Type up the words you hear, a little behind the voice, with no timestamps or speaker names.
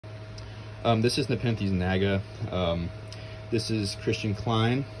This is Nepenthes naga. This is Christian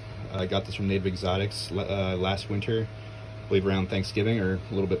Klein. I got this from Native Exotics last winter, I believe around Thanksgiving or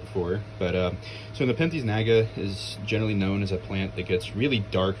a little bit before. But so Nepenthes naga is generally known as a plant that gets really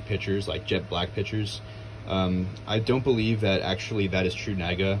dark pictures, like jet black pictures. I don't believe that actually that is true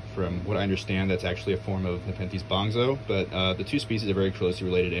naga. From what I understand, that's actually a form of Nepenthes bongso, but the two species are very closely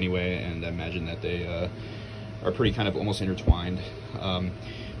related anyway, and I imagine that they are pretty kind of almost intertwined.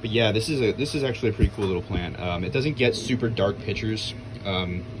 But yeah, this is actually a pretty cool little plant. It doesn't get super dark pictures.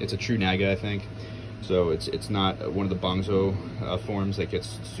 It's a true naga, I think. So it's not one of the bongso forms that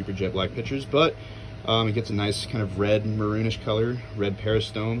gets super jet black pictures, but it gets a nice kind of red maroonish color, red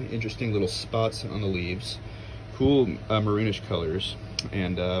peristome, interesting little spots on the leaves, cool maroonish colors.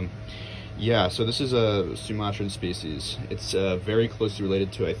 And yeah, so this is a Sumatran species. It's very closely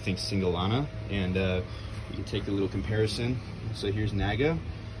related to, I think, singalana, and you can take a little comparison. So here's naga,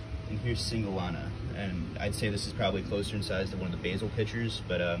 and here's singalana, and I'd say this is probably closer in size to one of the basal pitchers,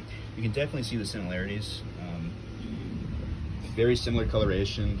 but you can definitely see the similarities. Very similar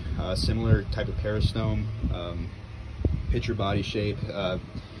coloration, similar type of peristome, pitcher body shape.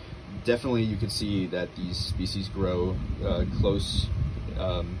 Definitely you could see that these species grow close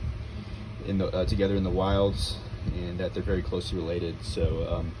together in the wilds, and that they're very closely related.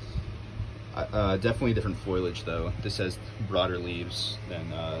 So definitely different foliage though. This has broader leaves than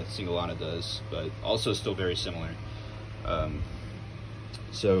singalana does, but also still very similar.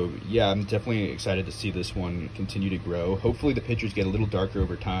 So yeah, I'm definitely excited to see this one continue to grow. Hopefully the pitchers get a little darker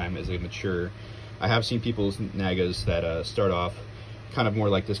over time as they mature. I have seen people's nagas that start off kind of more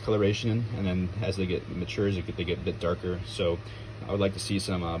like this coloration, and then as they get matures, they get a bit darker. So I would like to see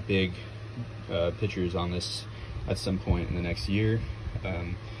some big pitchers on this at some point in the next year.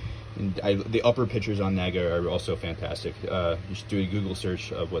 And the upper pictures on naga are also fantastic. You should do a Google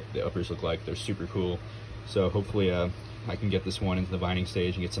search of what the uppers look like. They're super cool. So hopefully I can get this one into the vining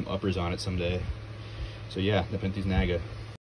stage and get some uppers on it someday. So yeah, Nepenthes naga.